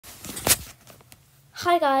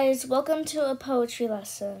Hi guys, welcome to a poetry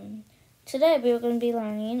lesson. Today we are going to be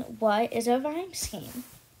learning what is a rhyme scheme.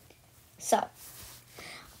 So,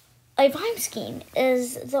 a rhyme scheme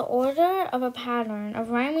is the order of a pattern of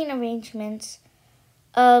rhyming arrangements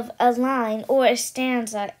of a line or a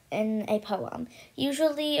stanza in a poem,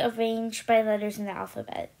 usually arranged by letters in the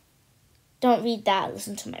alphabet. Don't read that,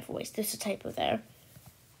 listen to my voice, there's a typo there.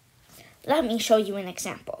 Let me show you an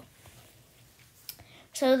example.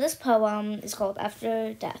 So this poem is called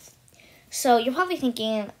After Death. So you're probably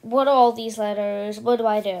thinking, what are all these letters? What do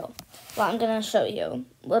I do? Well, I'm going to show you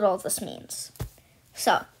what all this means.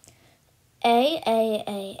 So,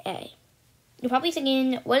 A. You're probably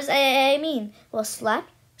thinking, what does A mean? Well,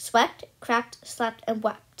 slept, swept, cracked, slept, and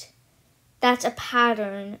wept. That's a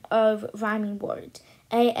pattern of rhyming words.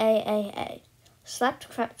 A. Slept,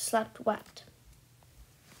 crept, slept, wept.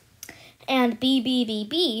 And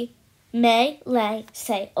B. May, lay,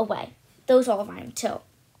 say, away. Those all rhyme too.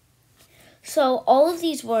 So all of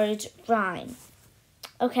these words rhyme.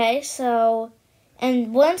 Okay, so,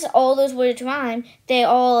 and once all those words rhyme, they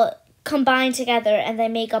all combine together and they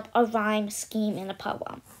make up a rhyme scheme in a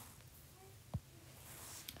poem.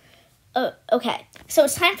 Okay, so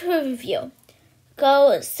it's time for a review.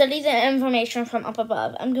 Go study the information from up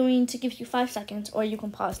above. I'm going to give you 5 seconds, or you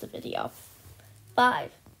can pause the video.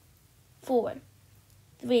 5, 4,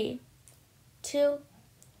 3, 2,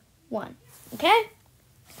 1. Okay?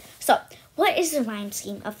 So, what is the rhyme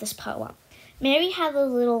scheme of this poem? Mary had a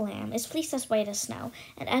little lamb, its fleece as white as snow,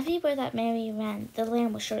 and everywhere that Mary ran, the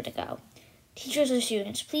lamb was sure to go. Teachers or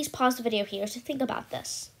students, please pause the video here to think about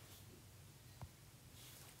this.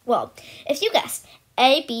 Well, if you guessed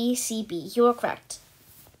A, B, C, B, you are correct.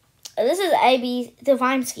 This is the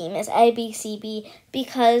rhyme scheme is A, B, C, B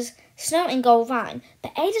because snow and gold rhyme,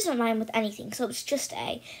 but A doesn't rhyme with anything, so it's just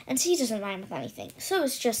A, and C doesn't rhyme with anything, so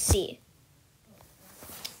it's just C.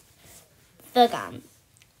 The gum.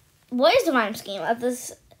 What is the rhyme scheme of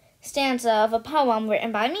this stanza of a poem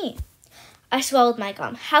written by me? I swallowed my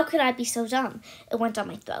gum. How could I be so dumb? It went down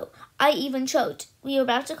my throat. I even choked. We were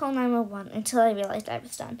about to call 911 until I realized I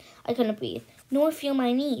was done. I couldn't breathe, nor feel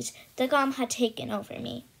my knees. The gum had taken over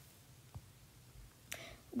me.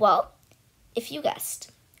 Well, if you guessed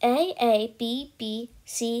A, B,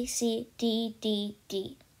 C,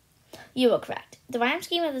 D. You were correct. The rhyme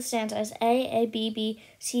scheme of the stanza is A, B,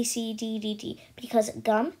 C, D, because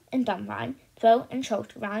gum and dumb rhyme, throat and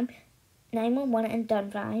choked rhyme, 911 and done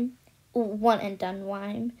rhyme, one and done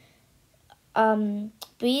rhyme,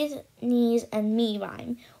 breathe, knees, and me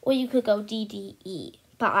rhyme, or you could go D, E,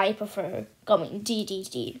 but I prefer going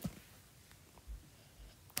D.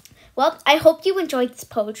 Well, I hope you enjoyed this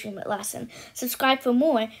poetry lesson. Subscribe for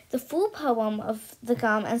more. The full poem of the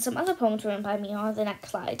gum and some other poems written by me are on the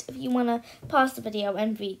next slide if you want to pause the video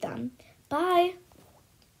and read them. Bye!